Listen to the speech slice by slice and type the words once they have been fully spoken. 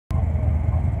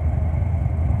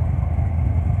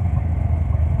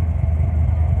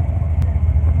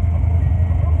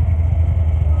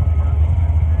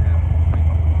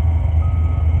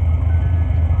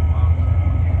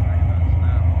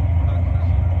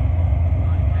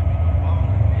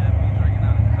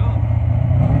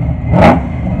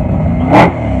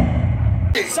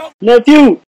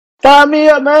Nephew, fire me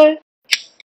up, man.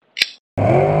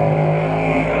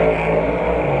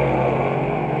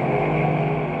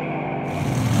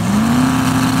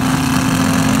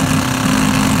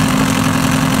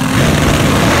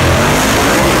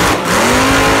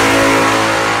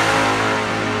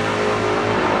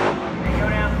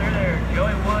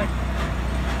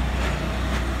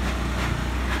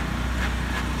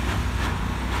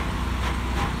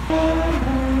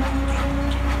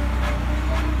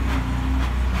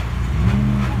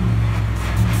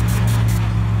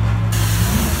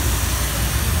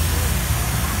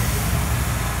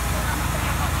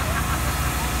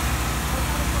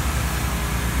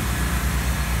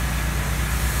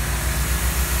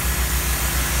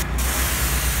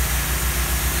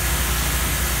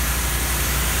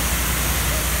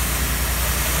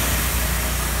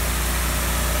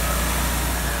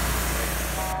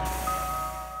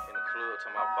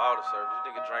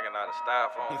 Drinking out of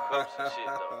styrofoam cups and shit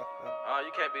though.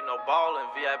 You can't be no baller in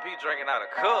VIP drinking out of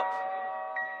cups.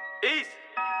 Easy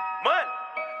money.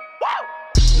 Woo!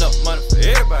 Enough money for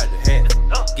everybody to have it.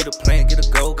 Get a plan, get a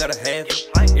goal, gotta have it.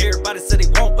 Everybody said they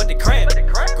won't, but they crap.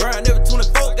 Grind every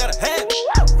 24, gotta have it.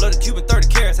 Blooded Cuban 30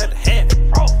 carats, had to have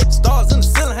it. Stars in the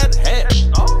ceiling, had to have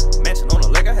it. Mansion on the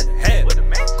lake, I had to have it.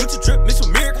 Gucci drip, mix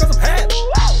with mirror, cause I'm have it.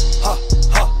 Ha,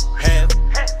 ha, have it.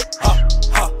 Ha,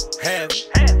 ha, have it.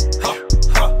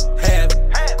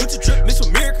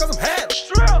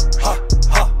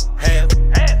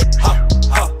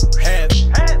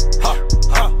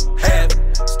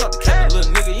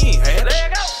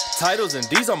 Titles and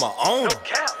these are my own.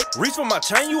 Reach for my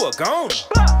chain, you a goner.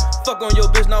 Fuck on your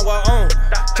bitch, now I own.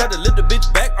 Try to lift the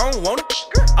bitch back, I don't want it.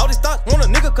 All these thoughts want a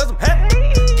nigga cause I'm happy.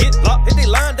 Get locked, hit they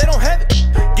line, they don't have it.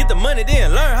 Get the money,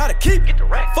 then learn how to keep it.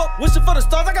 Fuck wishing for the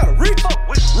stars, I gotta reach.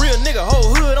 Real nigga, whole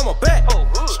hood on my back.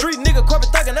 Street nigga,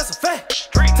 corporate thuggin', that's a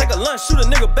fact. Take a lunch, shoot a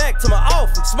nigga back to my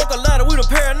office. Smoke a lot of weed, I'm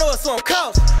paranoid, so I'm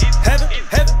causing. Heaven,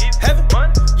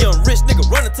 young rich nigga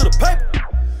running to the paper.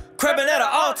 Crabbing at an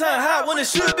all-time high when it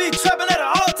should be trapping at an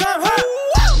all-time high.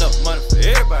 Enough money for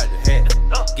everybody to have it.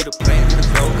 Get a plan, get a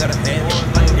goal, gotta have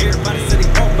it. Everybody said they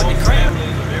won't, but they crap.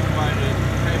 Everybody that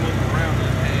came up around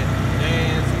us had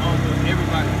dads, uncles,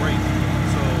 everybody racing.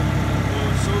 So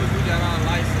as soon as we got our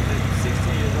license at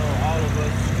 16 years old, all of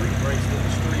us street raced in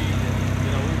the street,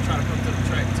 and we were trying to come to the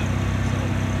track too. So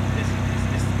this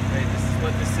is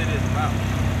what this city is about.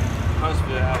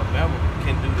 Huntsville, Alabama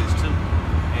can do this too.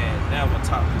 And now we're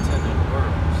top contender in the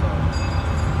world, so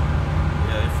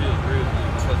yeah, it feels real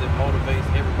good because it motivates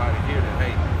everybody here that,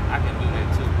 hey, I can do that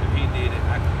too. If he did it,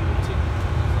 I can do it too.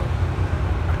 So,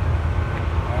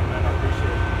 man, I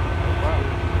appreciate it. No problem.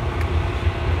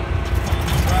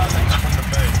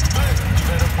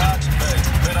 Better watch it, babe.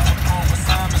 Better uphold what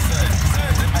Simon said.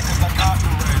 They make us like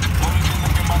operate. Only they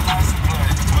look at my license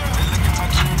plate. They look at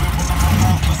my jewelry when I'm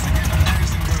out. Let's get the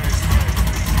names and grades.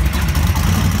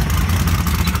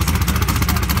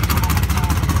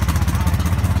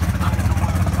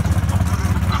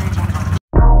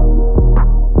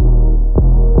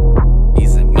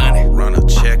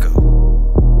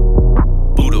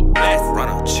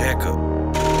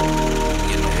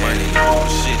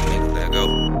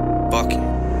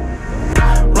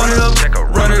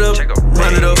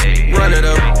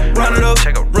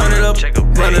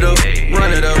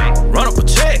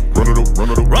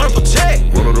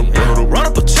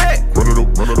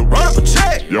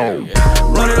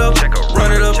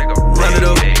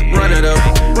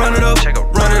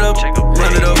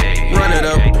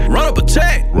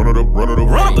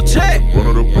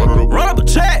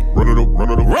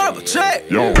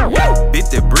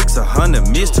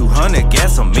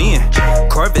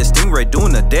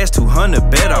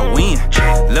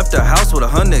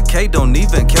 Don't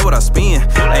even care what I spend.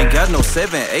 Ain't got no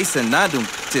 7, 8, and 9, them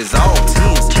is all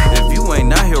 10s. If you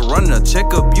ain't out here running a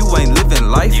checkup, you ain't living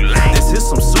life. This is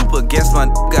some super gas, my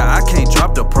nigga, I can't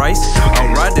drop the price.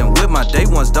 I'm riding with my day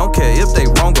ones, don't care if they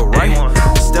wrong or right.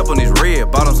 Step on these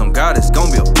red bottoms, on God, it's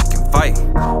gonna be a fucking fight.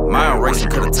 Mind racing,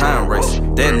 cut a time race.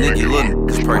 That nigga little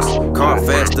nigga's price. Car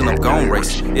fast, then I'm gon'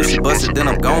 race. If she bust it, then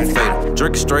I'm gon' fade her.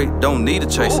 Drink it straight, don't need a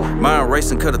chase. Mind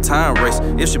racing, cut a time race.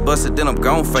 If she bust it, then I'm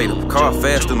gon' fade her. Car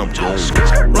fast, then I'm gon'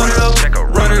 run it up,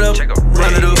 run it up,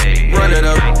 run it up, run it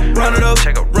up, run it up,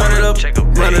 run it up,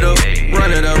 run it up,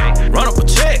 run it up, run up a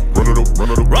check, run it up,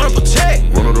 run up a check,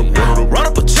 run it up, run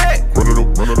up a check, run it up,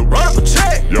 run up a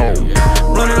check, yo,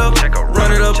 run it up,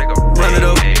 run it up, run it up, run it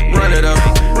up, run it up,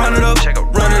 run it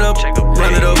up,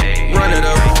 run it up, run it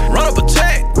up, run up a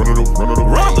check, run it up,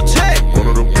 run up a check, run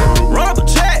it up, run up a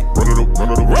check, run it up,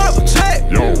 run up a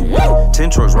check, yo. 10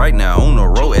 trucks right now on the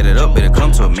road, add it up, better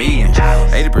come to me. million.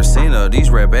 80% of these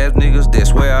rap ass niggas,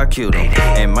 that's where I killed them.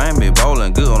 And Miami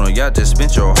ballin' good on a yacht, just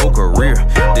spent your whole career.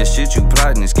 This shit you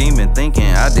plotting, scheming, thinking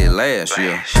I did last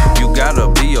year. You gotta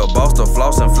be a boss to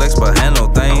floss and flex, but handle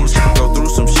things. Go through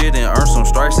some shit and earn some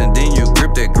stripes, and then you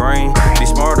grip that grain. Be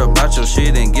smart about your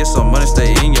shit and get some money,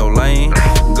 stay in your lane.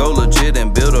 Go legit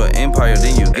and build an empire,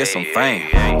 then you get some fame.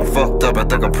 I'm fucked up, I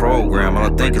think I program. All I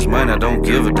think is money, I don't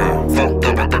give a damn. Fucked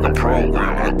up, I think I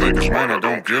program. All I think is money, I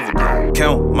don't give a damn.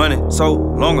 Count money so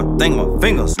long, I think my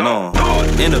fingers numb.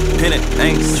 Independent,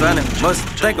 ain't signing, must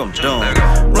think I'm dumb.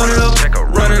 Run it up,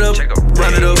 run it up,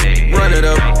 run it up, run it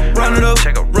up, run it up,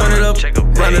 run it up,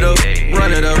 run it up,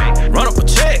 run it up, run up a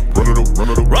check, run it up, run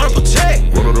it up, run up a check,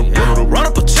 run it up, run it up, run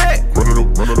up a check, run it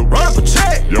up, run it up, run up a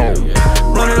check, yo.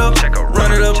 Run it up,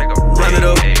 run it up, run it up, run it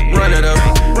up, run it up,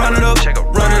 run it up,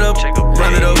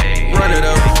 run it up, run it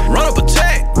up, run up a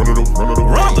check, run it up, run it up,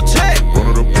 run up a check, run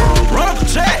it up, run up a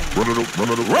check, run it up, run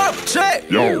it up, run up a check,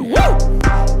 yo.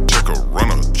 Check a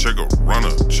runner, check a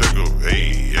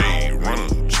hey, hey, runner,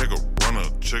 check a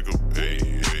hey,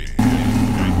 hey.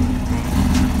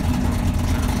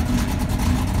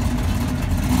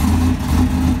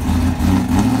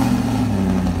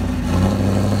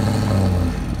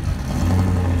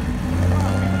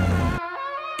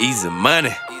 Easy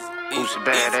money. Who's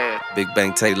badass? Big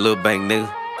bank take little bank,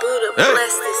 nigga. Buddha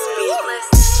bless this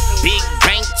beat. Big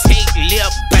bank, take lil'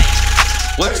 bank.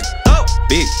 What you oh?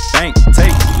 Big bank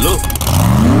take look.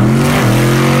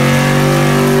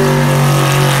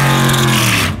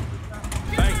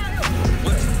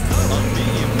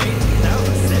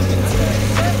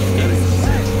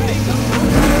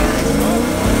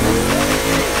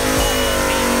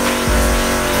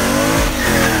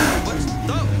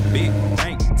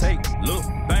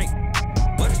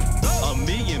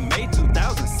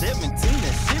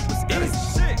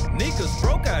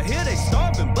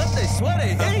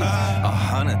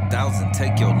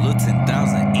 Take your little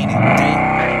 10,000 any day.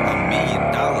 $1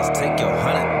 million, take your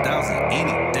 100,000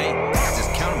 any day.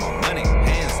 Just counting my money,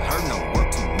 hands hurt, no work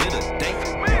to midday.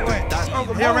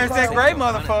 He already said great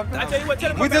motherfucker. I tell you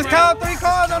what, We just called 3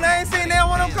 cars on there, ain't seen that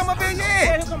one of them come up in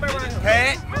yet.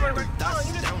 Pat.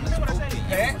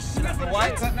 The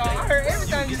white, no, I heard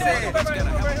everything you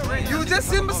said. You was just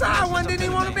sitting beside one, didn't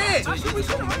even want to bet.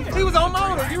 He was on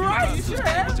motor, you right, you should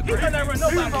have. He was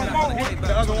on motor.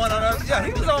 The other one on the, yeah,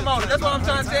 he was on motor, that's what I'm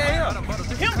trying to tell him.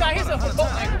 Him got himself a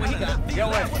boat angle when he got. Yo,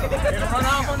 what? They run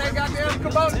off on that goddamn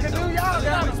Kubota canoe, y'all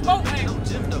got a boat angle.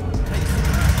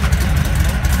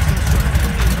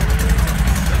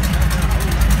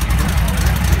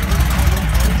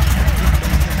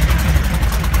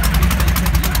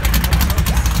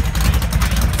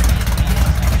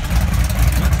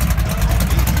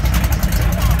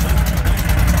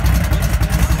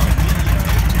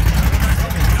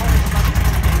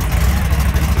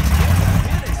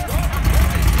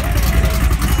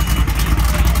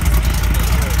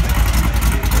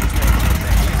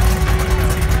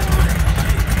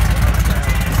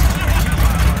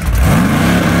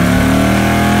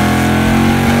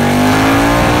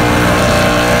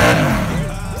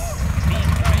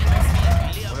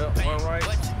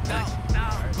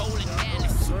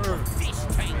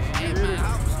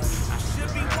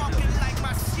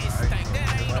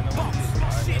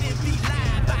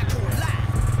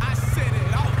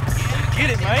 Get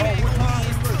it, man.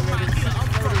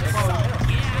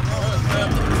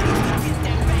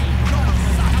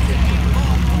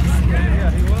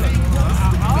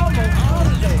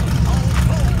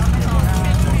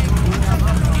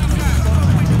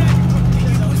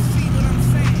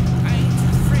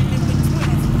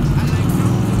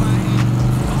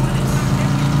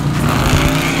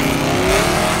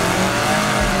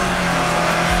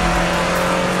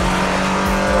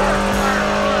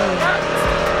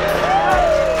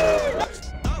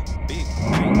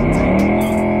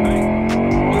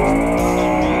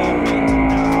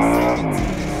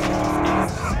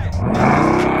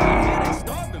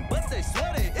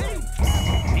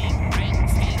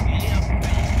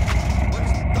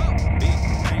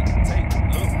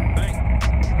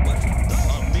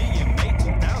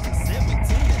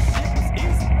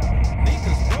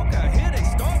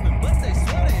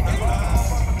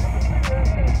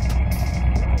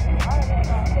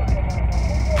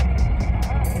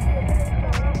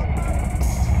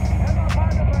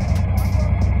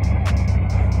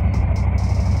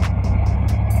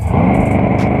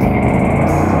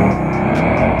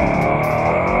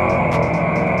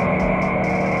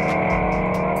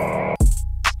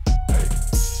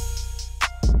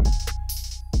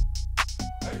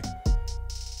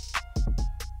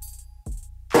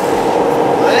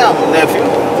 Nephew,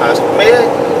 how's the man?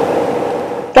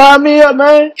 Sign me up,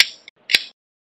 man.